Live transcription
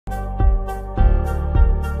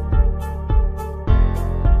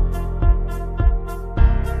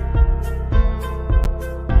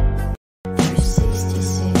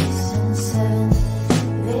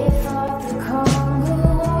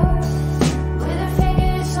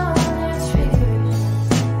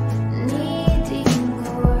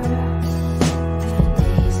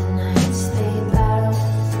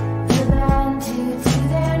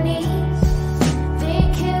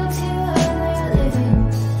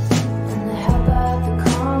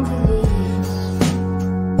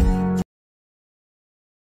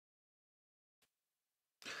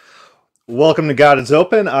Welcome to God is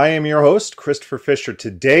Open. I am your host, Christopher Fisher.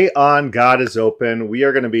 Today on God is Open, we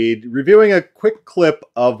are going to be reviewing a quick clip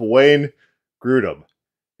of Wayne Grudem.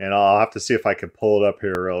 And I'll have to see if I can pull it up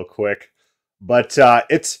here real quick. But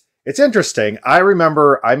it's interesting. I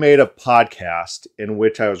remember I made a podcast in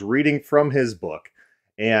which I was reading from his book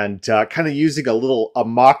and kind of using a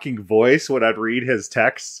mocking voice when I'd read his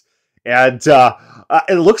texts. And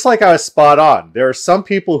it looks like I was spot on. There are some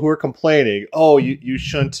people who are complaining, "Oh, you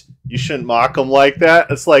shouldn't mock them like that."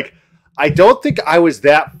 It's like I don't think I was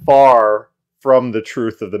that far from the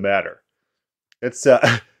truth of the matter. It's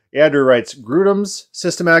Andrew writes, Grudem's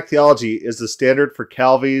systematic theology is the standard for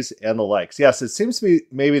Calvi's and the likes. Yes, it seems to be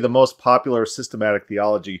maybe the most popular systematic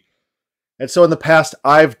theology, and so in the past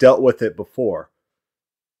I've dealt with it before.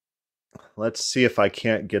 Let's see if I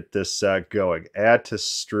can't get this going. Add to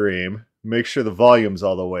stream. Make sure the volume's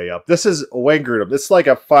all the way up. This is Wayne Grudem. This is like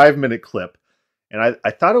a 5-minute clip. And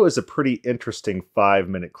I thought it was a pretty interesting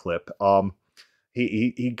 5-minute clip.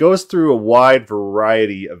 He goes through a wide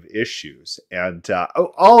variety of issues, and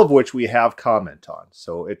all of which we have comment on.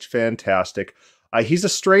 So it's fantastic. He's a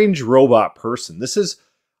strange robot person. This is,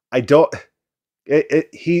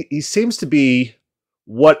 he seems to be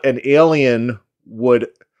what an alien would...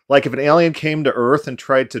 Like if an alien came to Earth and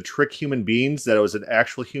tried to trick human beings that it was an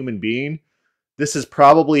actual human being, this is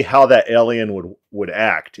probably how that alien would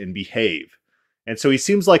act and behave. And so he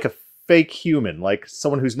seems like a fake human, like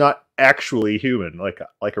someone who's not actually human, like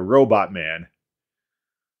a robot man.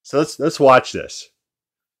 So let's watch this.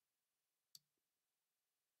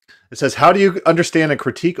 It says, how do you understand and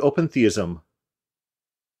critique open theism?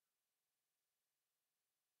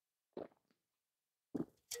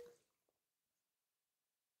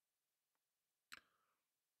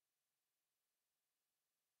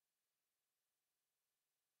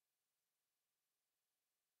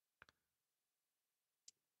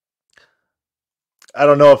 I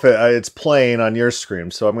don't know if it's playing on your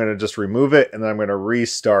screen, so I'm going to just remove it, and then I'm going to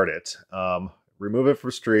restart it. Remove it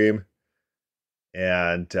from stream,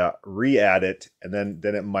 and re-add it, and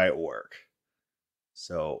then it might work.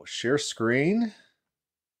 So share screen,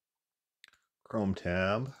 Chrome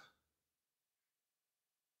tab.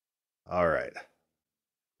 All right,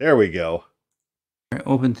 there we go.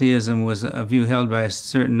 Open theism was a view held by a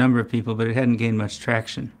certain number of people, but it hadn't gained much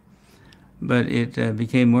traction. But it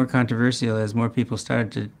became more controversial as more people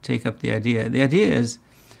started to take up the idea. The idea is,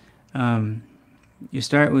 you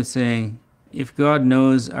start with saying, if God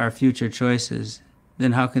knows our future choices,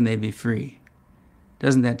 then how can they be free?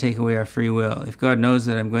 Doesn't that take away our free will? If God knows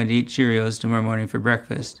that I'm going to eat Cheerios tomorrow morning for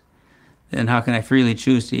breakfast, then how can I freely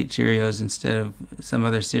choose to eat Cheerios instead of some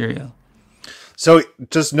other cereal? So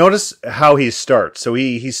just notice how he starts. So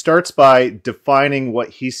he starts by defining what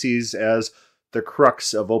he sees as the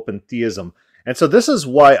crux of open theism. And so this is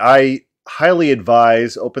why I highly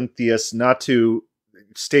advise open theists not to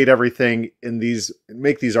state everything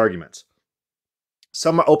make these arguments.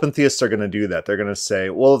 Some open theists are going to do that. They're going to say,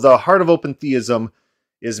 well, the heart of open theism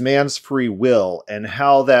is man's free will and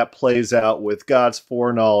how that plays out with God's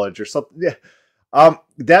foreknowledge or something.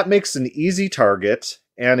 That makes an easy target,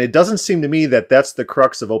 and it doesn't seem to me that that's the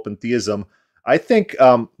crux of open theism. I think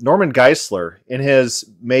Norman Geisler, in his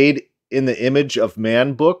Made in the Image of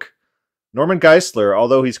Man book, Norman Geisler,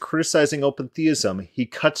 although he's criticizing open theism, he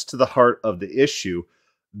cuts to the heart of the issue.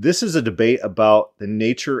 This is a debate about the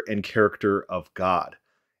nature and character of God.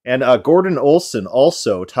 And Gordon Olson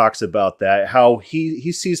also talks about that, how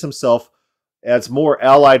he sees himself as more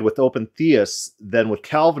allied with open theists than with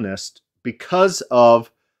Calvinists because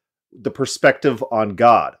of the perspective on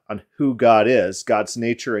God, on who God is, God's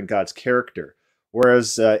nature and God's character.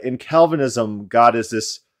 Whereas in Calvinism, God is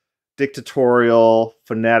this dictatorial,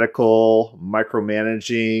 fanatical,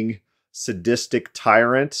 micromanaging, sadistic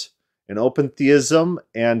tyrant. In open theism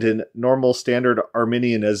and in normal standard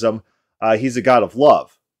Arminianism, he's a God of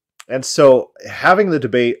love. And so having the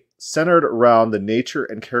debate centered around the nature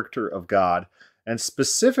and character of God, and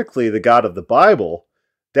specifically the God of the Bible,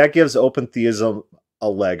 that gives open theism a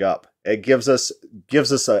leg up. It gives us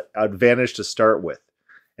an advantage to start with.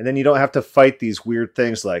 And then you don't have to fight these weird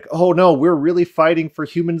things like, oh no, we're really fighting for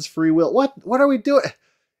humans' free will. What are we doing?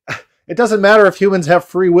 It doesn't matter if humans have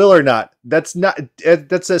free will or not. That's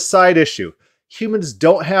a side issue. Humans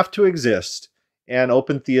don't have to exist, and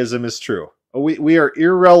open theism is true. We are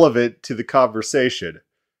irrelevant to the conversation.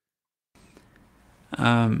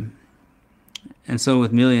 And so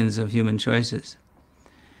with millions of human choices.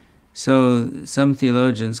 So some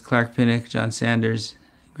theologians, Clark Pinnock, John Sanders,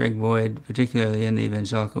 Greg Boyd, particularly in the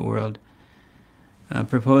evangelical world,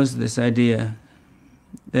 proposed this idea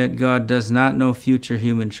that God does not know future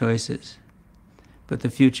human choices, but the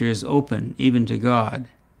future is open even to God.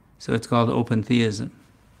 So it's called open theism.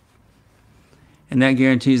 And that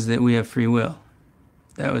guarantees that we have free will.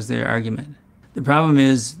 That was their argument. The problem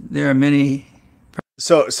is there are many...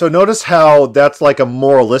 So notice how that's like a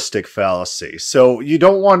moralistic fallacy. So you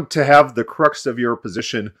don't want to have the crux of your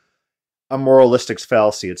position a moralistic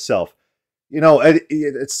fallacy itself. You know,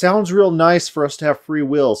 it sounds real nice for us to have free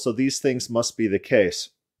will, so these things must be the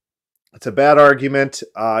case. It's a bad argument.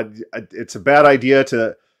 It's a bad idea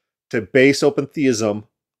to base open theism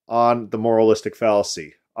on the moralistic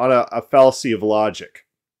fallacy, on a fallacy of logic.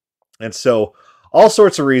 And so, all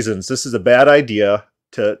sorts of reasons, this is a bad idea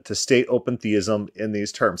to state open theism in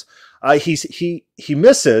these terms. He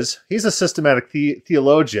misses. He's a systematic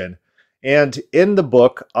theologian, and in the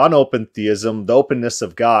book on open theism, the openness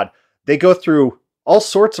of God, they go through all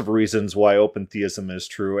sorts of reasons why open theism is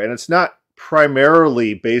true, and it's not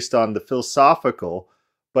primarily based on the philosophical,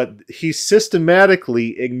 but he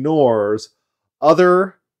systematically ignores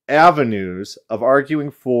other avenues of arguing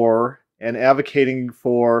for and advocating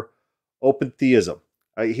for open theism.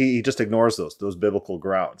 He just ignores those biblical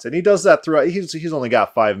grounds, and he does that throughout. He's only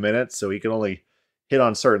got 5 minutes, so he can only hit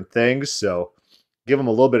on certain things. So give him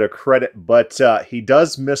a little bit of credit, but he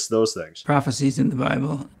does miss those things. Prophecies in the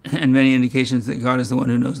Bible and many indications that God is the one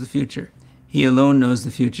who knows the future. He alone knows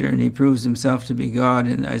the future, and he proves himself to be God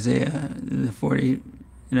in Isaiah 40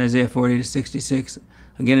 to 66.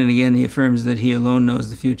 Again and again, he affirms that he alone knows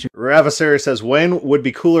the future. Ravasari says, Wayne would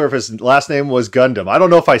be cooler if his last name was Gundam. I don't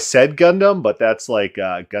know if I said Gundam, but that's like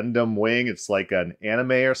Gundam Wing. It's like an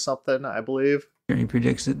anime or something, I believe. He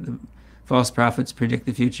predicts that the false prophets predict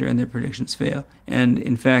the future and their predictions fail. And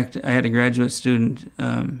in fact, I had a graduate student,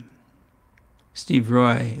 Steve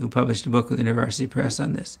Roy, who published a book with the University Press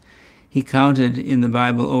on this. He counted in the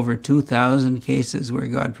Bible over 2,000 cases where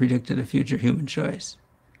God predicted a future human choice.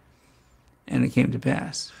 And it came to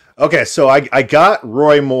pass. Okay, so I got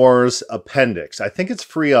Roy Moore's appendix. I think it's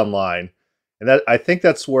free online, and I think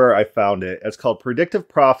that's where I found it. It's called Predictive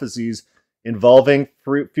Prophecies Involving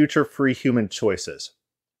Future Free Human Choices.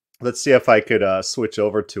 Let's see if I could switch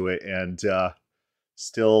over to it and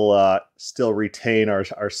still retain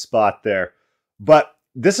our spot there. But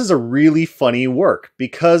this is a really funny work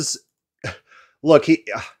because, look,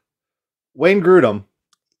 Wayne Grudem,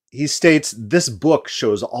 he states this book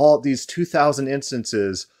shows all these 2,000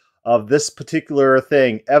 instances of this particular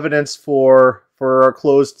thing, evidence for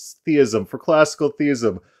closed theism, for classical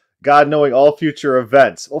theism, God knowing all future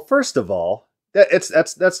events. Well, first of all,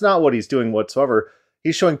 that's not what he's doing whatsoever.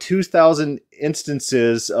 He's showing 2,000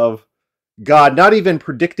 instances of God not even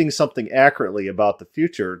predicting something accurately about the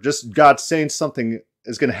future, just God saying something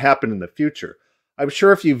is going to happen in the future. I'm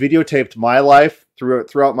sure if you videotaped my life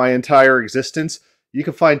throughout my entire existence, you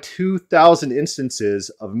can find 2,000 instances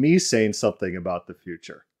of me saying something about the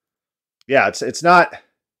future. Yeah, it's not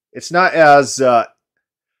as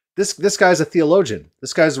this guy's a theologian.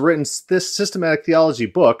 This guy's written this systematic theology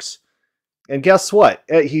books, and guess what?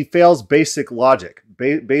 He fails basic logic,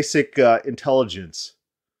 basic intelligence.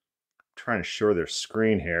 I'm trying to show their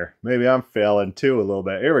screen here. Maybe I'm failing too a little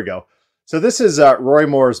bit. Here we go. So this is Roy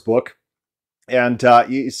Moore's book, and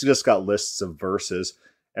he's just got lists of verses.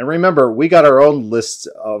 And remember, we got our own lists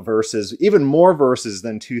of verses, even more verses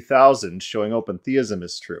than 2,000, showing open theism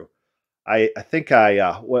is true. I think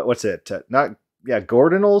what's it?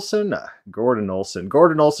 Gordon Olson? Gordon Olson.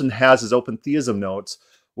 Gordon Olson has his open theism notes,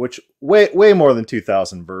 which way more than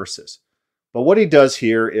 2,000 verses. But what he does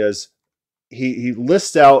here is he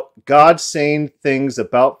lists out God saying things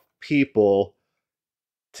about people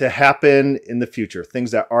to happen in the future,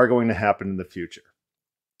 things that are going to happen in the future.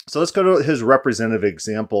 So let's go to his representative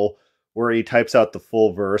example where he types out the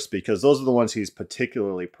full verse, because those are the ones he's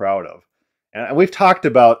particularly proud of. And we've talked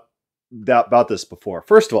about this before.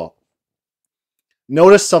 First of all,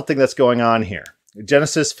 notice something that's going on here.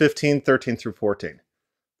 Genesis 15:13 through 14.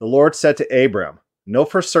 The Lord said to Abram, "Know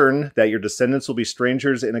for certain that your descendants will be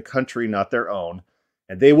strangers in a country not their own,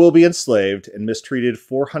 and they will be enslaved and mistreated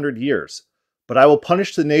 400 years. But I will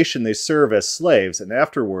punish the nation they serve as slaves, and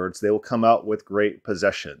afterwards they will come out with great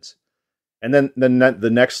possessions." And then the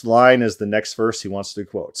next line is the next verse he wants to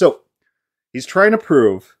quote. So he's trying to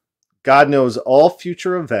prove God knows all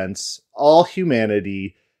future events, all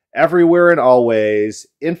humanity, everywhere and always,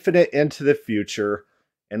 infinite into the future.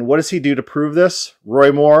 And what does he do to prove this?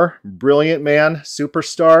 Roy Moore, brilliant man,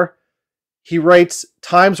 superstar. He writes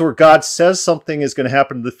times where God says something is going to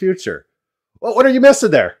happen in the future. Well, what are you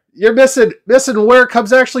missing there? You're missing where it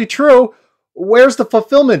comes actually true. Where's the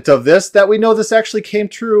fulfillment of this, that we know this actually came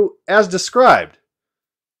true as described?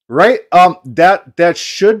 Right? That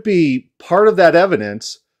should be part of that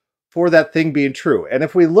evidence for that thing being true. And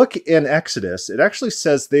if we look in Exodus, it actually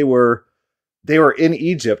says they were in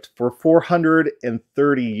Egypt for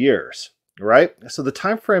 430 years, right? So the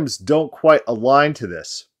time frames don't quite align to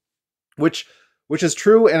this, which is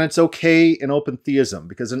true, and it's okay in open theism,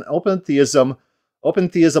 because in open theism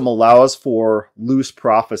allows for loose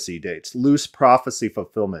prophecy dates, loose prophecy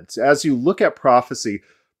fulfillments. As you look at prophecy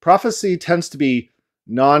tends to be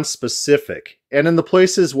non-specific. And in the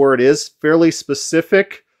places where it is fairly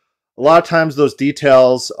specific, a lot of times those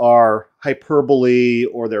details are hyperbole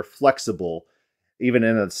or they're flexible even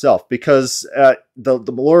in itself, because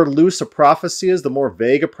the more loose a prophecy is, the more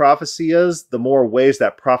vague a prophecy is, the more ways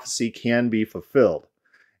that prophecy can be fulfilled.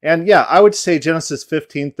 And yeah, I would say Genesis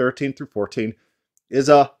 15, 13 through 14 is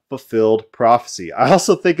a fulfilled prophecy. I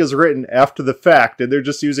also think is written after the fact, and they're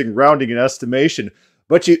just using rounding and estimation.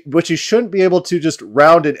 But you shouldn't be able to just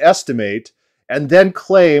round and estimate and then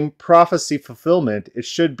claim prophecy fulfillment. It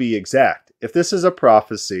should be exact. If this is a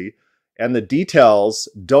prophecy and the details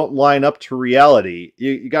don't line up to reality,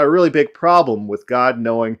 you got a really big problem with God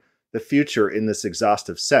knowing the future in this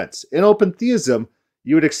exhaustive sense. In open theism,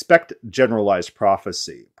 you would expect generalized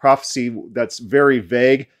prophecy that's very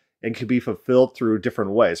vague and can be fulfilled through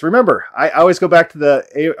different ways. Remember, I always go back to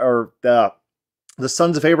the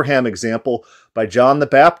Sons of Abraham example by John the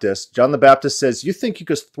Baptist. John the Baptist says, "You think you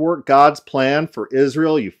could thwart God's plan for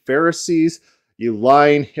Israel, you Pharisees, you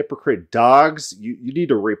lying hypocrite dogs, you need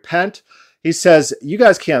to repent." He says, "You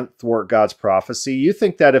guys can't thwart God's prophecy. You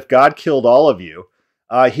think that if God killed all of you,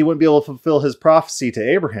 he wouldn't be able to fulfill his prophecy to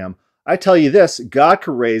Abraham. I tell you this, God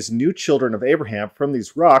could raise new children of Abraham from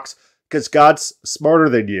these rocks because God's smarter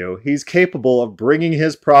than you. He's capable of bringing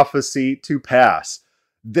his prophecy to pass.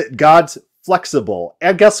 God's flexible.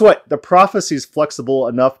 And guess what? The prophecy is flexible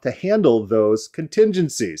enough to handle those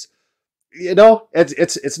contingencies. You know,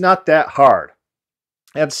 it's not that hard."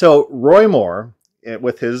 And so Roy Moore,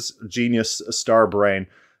 with his genius star brain,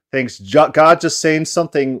 thinks God just saying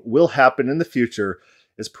something will happen in the future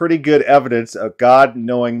is pretty good evidence of God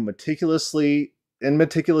knowing meticulously, in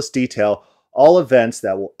meticulous detail, all events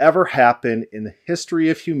that will ever happen in the history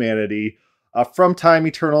of humanity, from time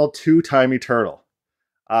eternal to time eternal.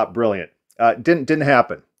 Brilliant. Didn't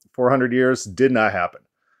happen. 400 years did not happen.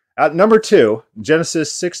 At number 2,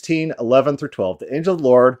 Genesis 16, 11 through 12. The angel of the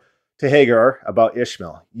Lord to Hagar about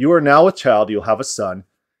Ishmael. "You are now with child, you'll have a son.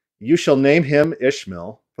 You shall name him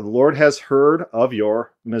Ishmael, for the Lord has heard of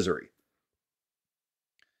your misery.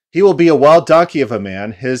 He will be a wild donkey of a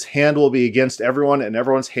man. His hand will be against everyone, and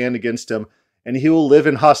everyone's hand against him, and he will live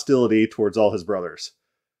in hostility towards all his brothers."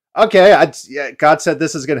 Okay, God said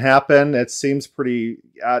this is going to happen. It seems pretty,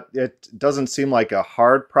 it doesn't seem like a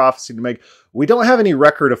hard prophecy to make. We don't have any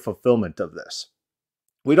record of fulfillment of this.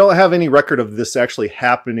 We don't have any record of this actually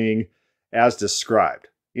happening as described.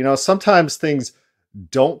 You know, sometimes things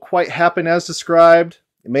don't quite happen as described.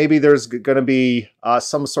 Maybe there's going to be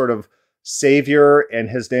some sort of savior and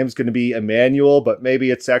his name's going to be Emmanuel, but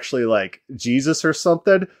maybe it's actually like Jesus or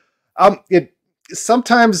something.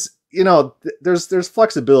 Sometimes, you know, there's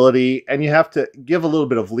flexibility and you have to give a little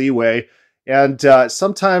bit of leeway. And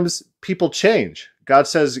sometimes people change. God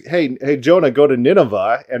says, hey, Jonah, go to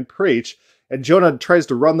Nineveh and preach. And Jonah tries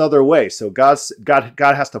to run the other way. So God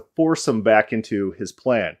has to force him back into his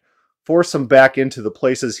plan. Force him back into the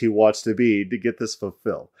places he wants to be to get this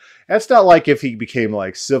fulfilled. And it's not like if he became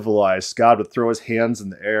like civilized, God would throw his hands in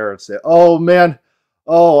the air and say, "Oh man,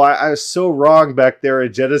 I was so wrong back there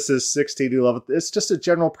in Genesis 16:11. It's just a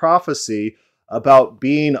general prophecy about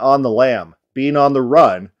being on the lam, being on the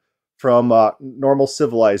run from normal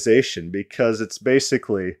civilization, because it's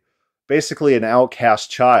basically an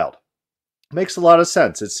outcast child." Makes a lot of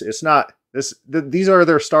sense. It's not this. These are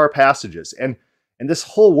their star passages, and this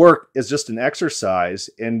whole work is just an exercise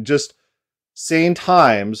in just saying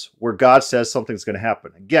times where God says something's going to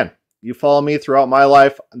happen. Again, you follow me throughout my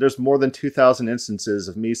life, there's more than 2,000 instances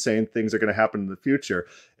of me saying things are going to happen in the future.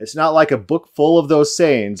 It's not like a book full of those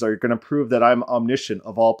sayings are going to prove that I'm omniscient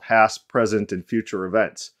of all past, present, and future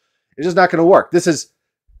events. It's just not going to work. This is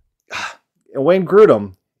Wayne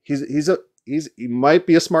Grudem. He might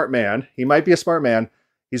be a smart man.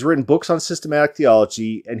 He's written books on systematic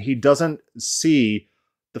theology, and he doesn't see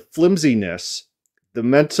the flimsiness, the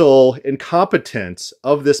mental incompetence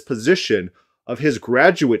of this position of his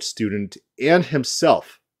graduate student and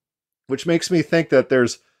himself, which makes me think that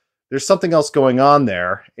there's something else going on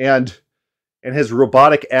there, and his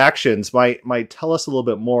robotic actions might tell us a little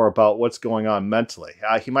bit more about what's going on mentally.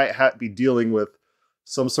 He might be dealing with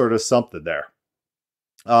some sort of something there.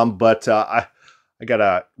 But I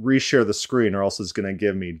gotta reshare the screen or else it's gonna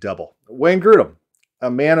give me double. Wayne Grudem,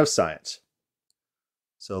 a man of science.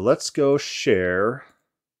 So let's go share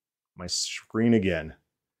my screen again.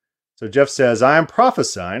 So Jeff says, I am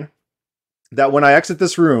prophesying that when I exit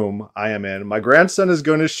this room I am in, my grandson is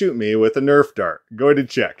going to shoot me with a Nerf dart. Going to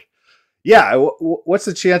check. Yeah, what's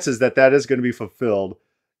the chances that that is going to be fulfilled?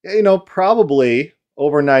 You know, probably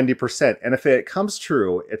over 90%. And if it comes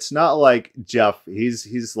true, it's not like Jeff.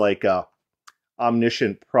 He's like a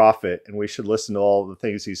omniscient prophet, and we should listen to all the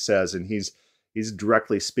things he says, and he's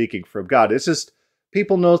directly speaking from God. It's just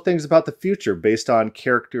people know things about the future based on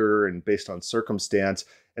character and based on circumstance.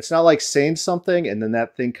 It's not like saying something and then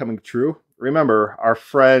that thing coming true. Remember, our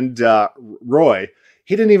friend Roy,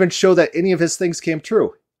 he didn't even show that any of his things came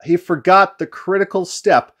true. He forgot the critical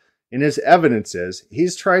step in his evidences.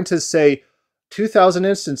 He's trying to say 2,000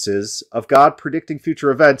 instances of God predicting future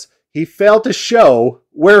events. He failed to show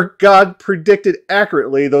where God predicted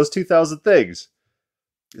accurately those 2,000 things.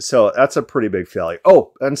 So that's a pretty big failure.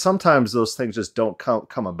 Oh, and sometimes those things just don't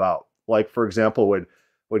come about. Like, for example,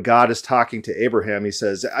 when God is talking to Abraham, he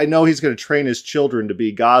says, I know he's going to train his children to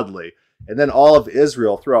be godly. And then all of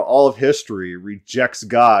Israel throughout all of history rejects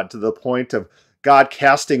God to the point of God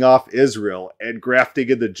casting off Israel and grafting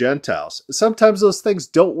in the Gentiles. Sometimes those things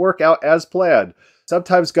don't work out as planned.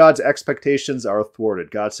 Sometimes God's expectations are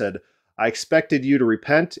thwarted. God said, I expected you to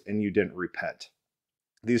repent, and you didn't repent.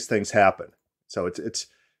 These things happen. So this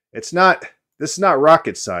is not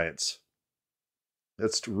rocket science.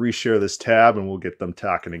 Let's reshare this tab and we'll get them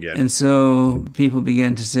talking again. And so people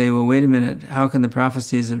began to say, well, wait a minute. How can the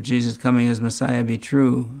prophecies of Jesus coming as Messiah be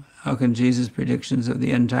true? How can Jesus' predictions of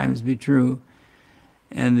the end times be true?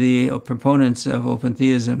 And the proponents of open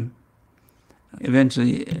theism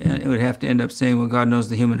eventually it would have to end up saying, well, God knows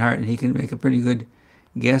the human heart and he can make a pretty good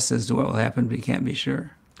guess as to what will happen, but he can't be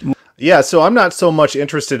sure. Yeah, so I'm not so much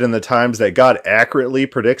interested in the times that God accurately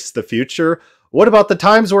predicts the future. What about the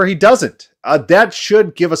times where he doesn't? That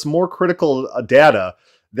should give us more critical data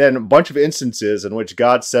than a bunch of instances in which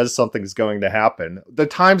God says something's going to happen. The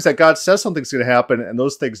times that God says something's going to happen and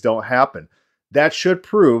those things don't happen. That should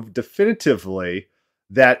prove definitively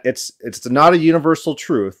that it's not a universal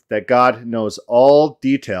truth, that God knows all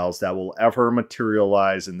details that will ever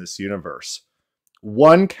materialize in this universe.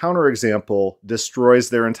 One counterexample destroys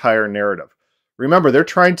their entire narrative. Remember, they're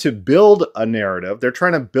trying to build a narrative. They're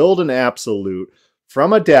trying to build an absolute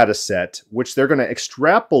from a data set, which they're going to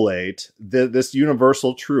extrapolate this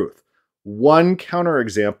universal truth. One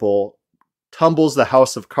counterexample tumbles the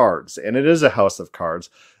house of cards, and it is a house of cards.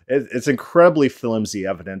 It's incredibly flimsy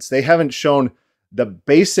evidence. They haven't shown the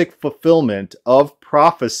basic fulfillment of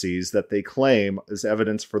prophecies that they claim as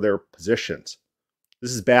evidence for their positions.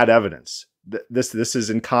 This is bad evidence. This is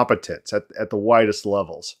incompetence at the widest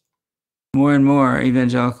levels. More and more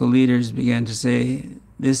evangelical leaders began to say,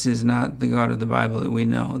 this is not the God of the Bible that we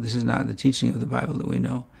know. This is not the teaching of the Bible that we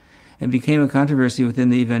know. It became a controversy within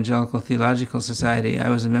the Evangelical Theological Society. I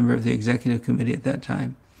was a member of the executive committee at that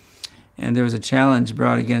time. And there was a challenge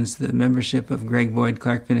brought against the membership of Greg Boyd,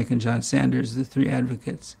 Clark Pinnock, and John Sanders, the three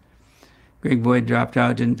advocates. Greg Boyd dropped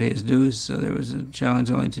out, didn't pay his dues, so there was a challenge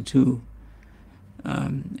only to two.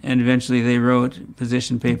 And eventually they wrote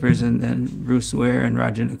position papers, and then Bruce Ware and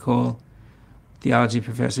Roger Nicole, theology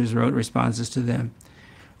professors, wrote responses to them.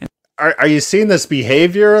 Are you seeing this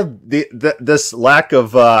behavior? This lack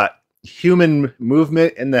of human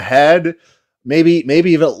movement in the head? Maybe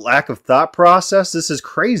even lack of thought process? This is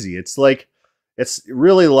crazy. It's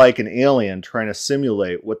really like an alien trying to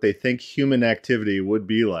simulate what they think human activity would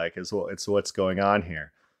be like. It's what's going on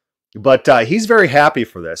here. But he's very happy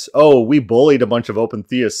for this. Oh, we bullied a bunch of open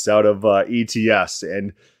theists out of ETS,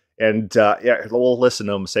 and yeah, we'll listen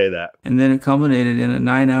to him say that. And then it culminated in a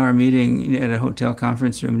 9-hour meeting at a hotel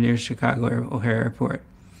conference room near Chicago O'Hare Airport.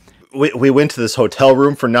 We went to this hotel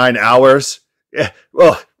room for 9 hours. Yeah,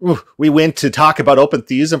 well, we went to talk about open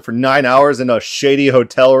theism for 9 hours in a shady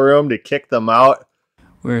hotel room to kick them out.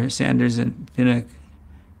 Where Sanders and Pinnock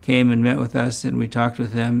came and met with us, and we talked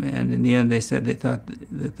with them, and in the end they said they thought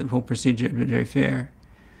that the whole procedure had been very fair.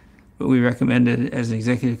 But we recommended, as an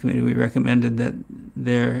executive committee, we recommended that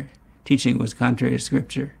their teaching was contrary to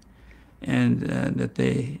Scripture, and that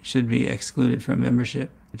they should be excluded from membership,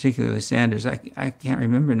 particularly Sanders. I can't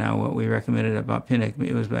remember now what we recommended about Pinnock, but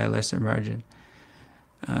it was by a lesser margin.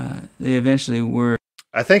 They eventually were.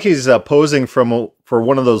 I think he's posing for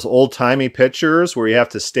one of those old-timey pictures where you have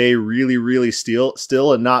to stay really, really still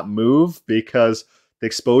and not move because the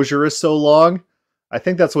exposure is so long. I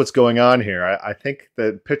think that's what's going on here. I think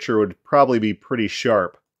the picture would probably be pretty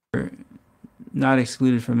sharp. Not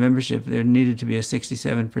excluded from membership. There needed to be a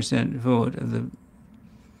 67% vote of the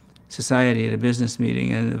society at a business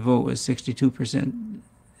meeting, and the vote was 62%,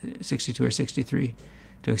 62 or 63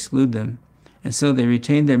 to exclude them. And so they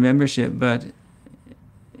retained their membership, but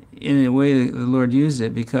in a way the Lord used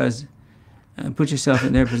it, because put yourself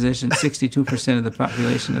in their position, 62% of the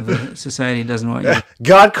population of the society doesn't want you.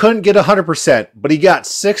 God couldn't get 100%, but he got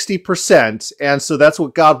 60%, and so that's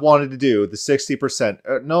what God wanted to do, the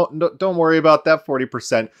 60%. No, don't worry about that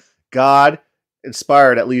 40%. God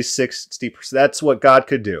inspired at least 60%. That's what God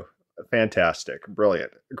could do. Fantastic.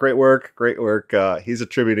 Brilliant. Great work. Great work. He's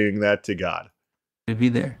attributing that to God. To be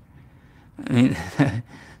there. I mean,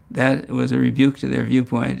 that was a rebuke to their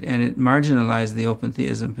viewpoint, and it marginalized the open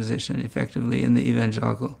theism position effectively in the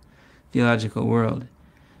evangelical theological world.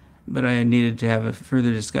 But I needed to have a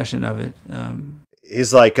further discussion of it.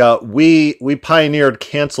 He's like, we pioneered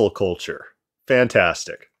cancel culture.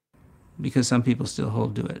 Fantastic. Because some people still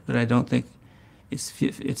hold to it, but I don't think it's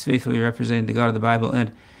faithfully representing the God of the Bible.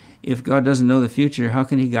 And if God doesn't know the future, how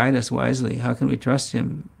can he guide us wisely? How can we trust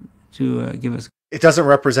him to give us? It doesn't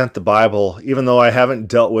represent the Bible, even though I haven't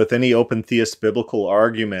dealt with any open theist biblical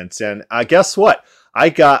arguments. And guess what? I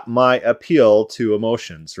got my appeal to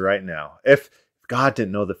emotions right now. If God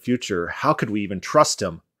didn't know the future, how could we even trust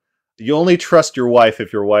him? You only trust your wife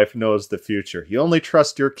if your wife knows the future. You only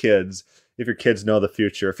trust your kids if your kids know the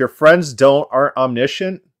future. If your friends aren't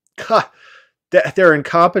omniscient, God, they're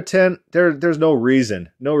incompetent. There's no reason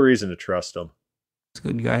to trust them. It's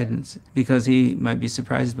good guidance, because he might be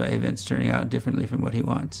surprised by events turning out differently from what he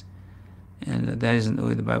wants. And that isn't the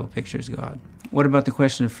way the Bible pictures God. What about the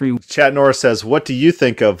question of free will? Chat Norris says, what do you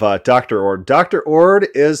think of Dr. Ord? Dr. Ord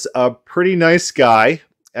is a pretty nice guy,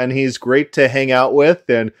 and he's great to hang out with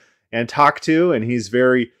and talk to, and he's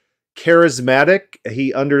very charismatic.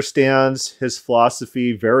 He understands his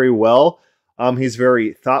philosophy very well. He's a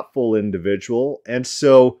very thoughtful individual, and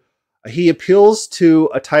so he appeals to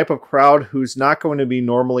a type of crowd who's not going to be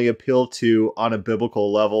normally appealed to on a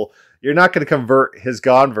biblical level. You're not going to convert his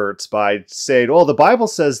converts by saying, oh, the Bible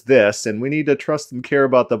says this, and we need to trust and care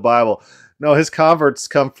about the Bible. No, his converts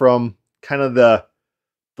come from kind of the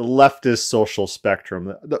leftist social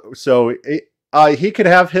spectrum. So he could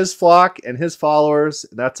have his flock and his followers.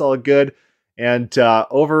 That's all good. And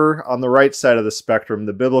over on the right side of the spectrum,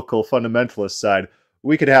 the biblical fundamentalist side,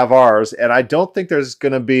 we could have ours. And I don't think there's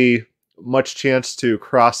going to be much chance to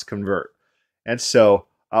cross-convert. And so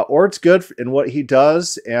Ord's good in what he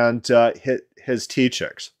does and his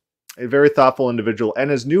teachings. A very thoughtful individual.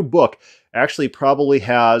 And his new book actually probably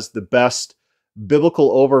has the best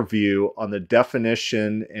biblical overview on the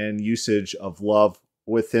definition and usage of love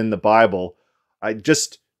within the Bible,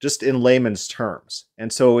 just in layman's terms.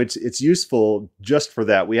 And so it's useful just for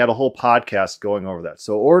that. We had a whole podcast going over that.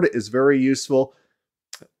 So Ord is very useful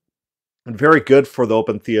and very good for the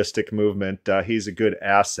open theistic movement. He's a good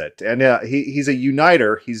asset. And he's a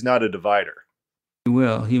uniter. He's not a divider. Free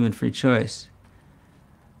will, human free choice.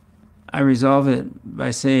 I resolve it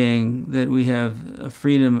by saying that we have a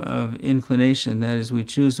freedom of inclination. That is, we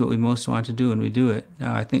choose what we most want to do and we do it.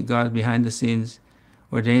 Now, I think God behind the scenes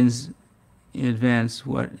ordains in advance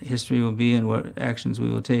what history will be and what actions we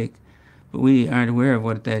will take. But we aren't aware of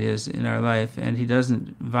what that is in our life, and he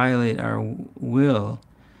doesn't violate our will,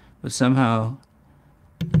 but somehow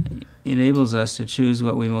enables us to choose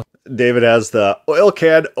what we most. David has the oil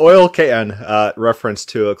can reference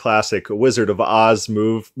to a classic Wizard of Oz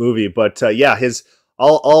movie. But yeah,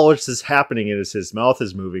 all which is happening is his mouth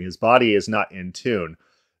is moving. His body is not in tune.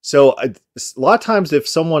 So a lot of times if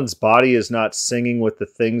someone's body is not singing with the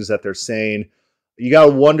things that they're saying, you got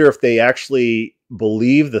to wonder if they actually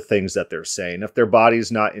believe the things that they're saying. If their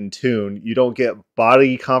body's not in tune, you don't get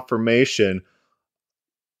body confirmation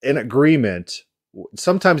in agreement.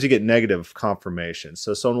 Sometimes you get negative confirmation.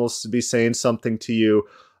 So someone will be saying something to you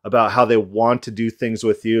about how they want to do things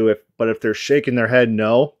with you, but if they're shaking their head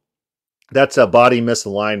no, that's a body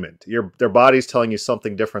misalignment. Their body's telling you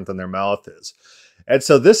something different than their mouth is. And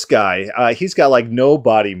so this guy, he's got like no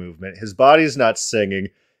body movement. His body's not singing.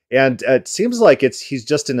 And it seems like he's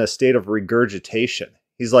just in a state of regurgitation.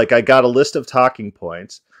 He's like, I got a list of talking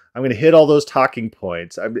points. I'm going to hit all those talking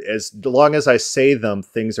points. As long as I say them,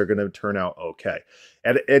 things are going to turn out okay.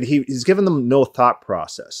 And he's given them no thought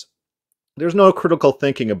process. There's no critical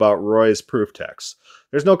thinking about Roy's proof text.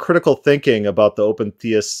 There's no critical thinking about the open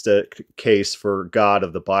theistic case for God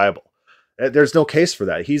of the Bible. There's no case for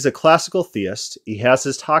that. He's a classical theist. He has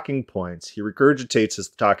his talking points. He regurgitates his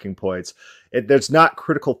talking points. There's not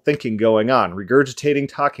critical thinking going on. Regurgitating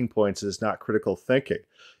talking points is not critical thinking.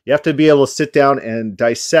 You have to be able to sit down and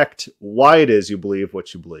dissect why it is you believe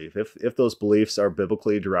what you believe, if those beliefs are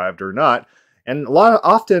biblically derived or not. And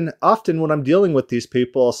often when I'm dealing with these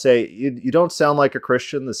people, I'll say, you don't sound like a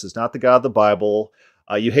Christian. This is not the God of the Bible.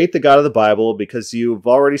 You hate the God of the Bible because you've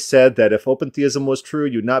already said that if open theism was true,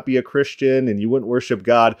 you'd not be a Christian and you wouldn't worship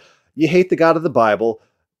God. You hate the God of the Bible.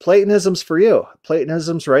 Platonism's for you.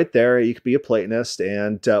 Platonism's right there. You could be a Platonist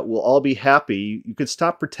and we'll all be happy. You could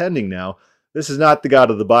stop pretending now. This is not the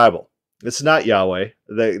God of the Bible. This is not Yahweh,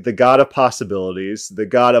 the God of possibilities, the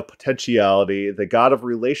God of potentiality, the God of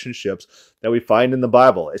relationships that we find in the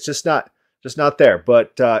Bible. It's just not there.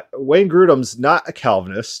 But Wayne Grudem's not a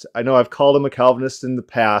Calvinist. I know I've called him a Calvinist in the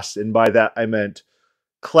past, and by that I meant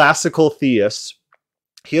classical theist.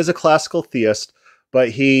 He is a classical theist,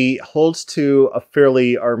 but he holds to a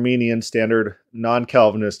fairly Armenian standard,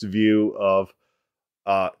 non-Calvinist view of,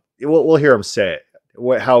 we'll hear him say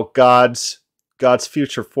it, how God's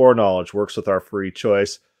future foreknowledge works with our free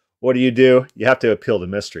choice. What do? You have to appeal to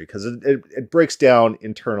mystery because it breaks down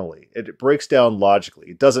internally. It breaks down logically.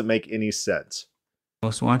 It doesn't make any sense.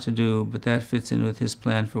 Most want to do, but that fits in with his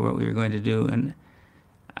plan for what we were going to do. And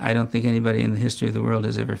I don't think anybody in the history of the world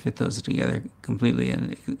has ever fit those together completely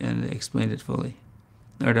and explained it fully.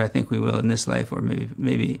 Nor do I think we will in this life or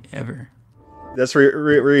maybe ever. That's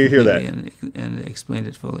where you hear that. And explained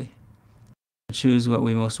it fully. Choose what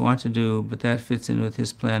we most want to do, but that fits in with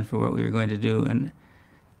his plan for what we were going to do. And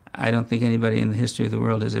I don't think anybody in the history of the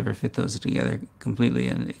world has ever fit those together completely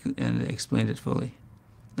and explained it fully.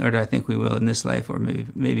 Nor do I think we will in this life or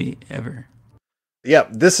maybe ever. Yeah,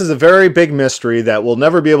 this is a very big mystery that we'll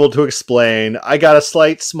never be able to explain. I got a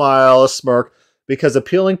slight smile, a smirk, because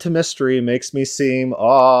appealing to mystery makes me seem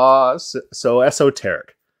so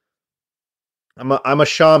esoteric. I'm a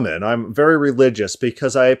shaman. I'm very religious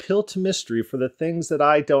because I appeal to mystery for the things that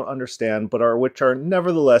I don't understand, but which are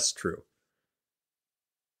nevertheless true.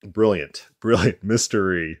 Brilliant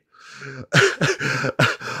mystery.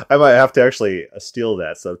 I might have to actually steal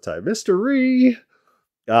that sometime. Mystery.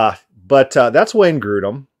 But that's Wayne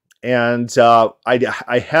Grudem, and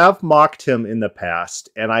I have mocked him in the past,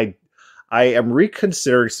 and I am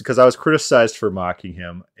reconsidering because I was criticized for mocking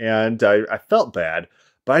him, and I felt bad.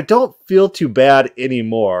 But I don't feel too bad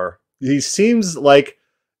anymore. He seems like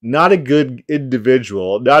not a good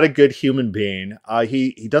individual, not a good human being.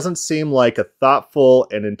 He doesn't seem like a thoughtful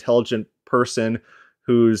and intelligent person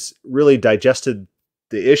who's really digested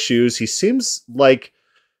the issues. He seems like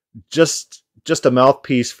just a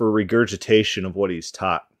mouthpiece for regurgitation of what he's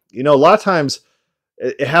taught. You know, a lot of times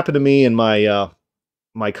it happened to me in my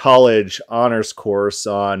my college honors course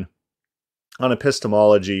on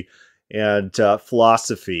epistemology and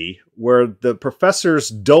philosophy, where the professors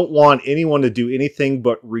don't want anyone to do anything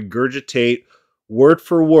but regurgitate word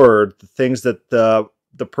for word the things that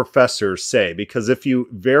the professors say. Because if you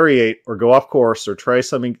variate or go off course or try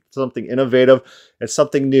something innovative and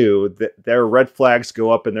something new, their red flags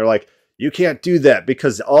go up and they're like, you can't do that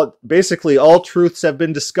because basically all truths have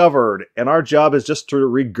been discovered, and our job is just to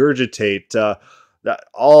regurgitate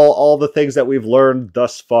all the things that we've learned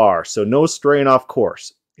thus far. So no straying off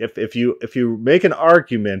course. If you make an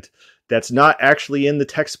argument that's not actually in the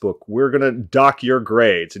textbook, we're going to dock your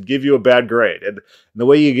grades and give you a bad grade. And the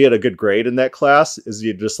way you get a good grade in that class is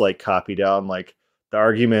you just like copy down like the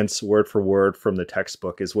arguments word for word from the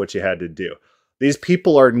textbook is what you had to do. These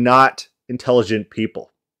people are not intelligent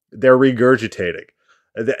people. They're regurgitating.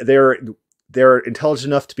 They're intelligent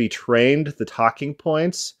enough to be trained the talking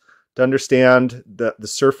points, to understand the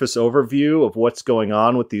surface overview of what's going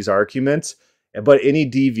on with these arguments. But any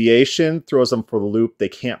deviation throws them for the loop. They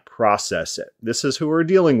can't process it. This is who we're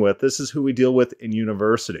dealing with. This is who we deal with in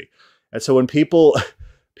university. And so when people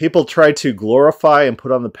try to glorify and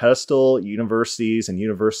put on the pedestal universities and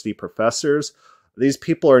university professors, these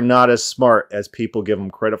people are not as smart as people give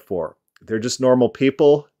them credit for. They're just normal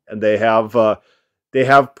people, and they have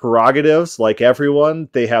prerogatives like everyone.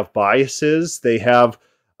 They have biases. They have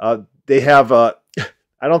I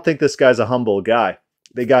don't think this guy's a humble guy.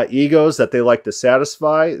 They got egos that they like to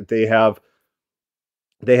satisfy. They have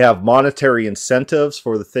monetary incentives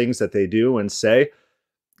for the things that they do and say.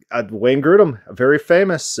 Wayne Grudem, very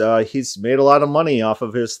famous. He's made a lot of money off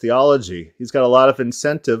of his theology. He's got a lot of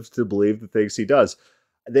incentives to believe the things he does.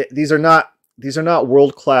 These are not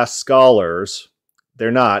world-class scholars.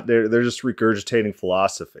 They're not. They're just regurgitating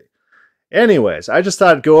philosophy. Anyways, I just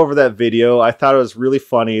thought I'd go over that video. I thought it was really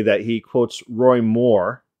funny that he quotes Roy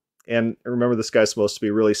Moore. And remember, this guy's supposed to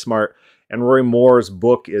be really smart. And Roy Moore's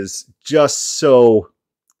book is just so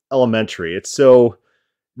elementary. It's so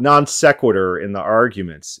non sequitur in the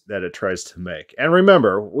arguments that it tries to make. And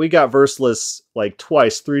remember, we got verse lists like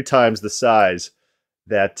twice, 3 times the size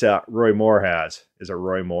that Roy Moore has. Is it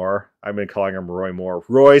Roy Moore? I've been calling him Roy Moore.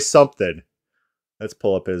 Roy something. Let's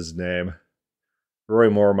pull up his name. Roy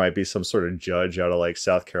Moore might be some sort of judge out of like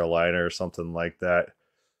South Carolina or something like that.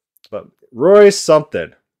 But Roy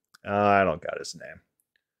something. I don't got his name.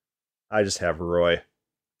 I just have Roy.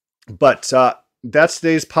 But that's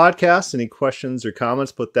today's podcast. Any questions or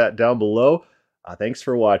comments, put that down below. Thanks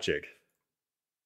for watching.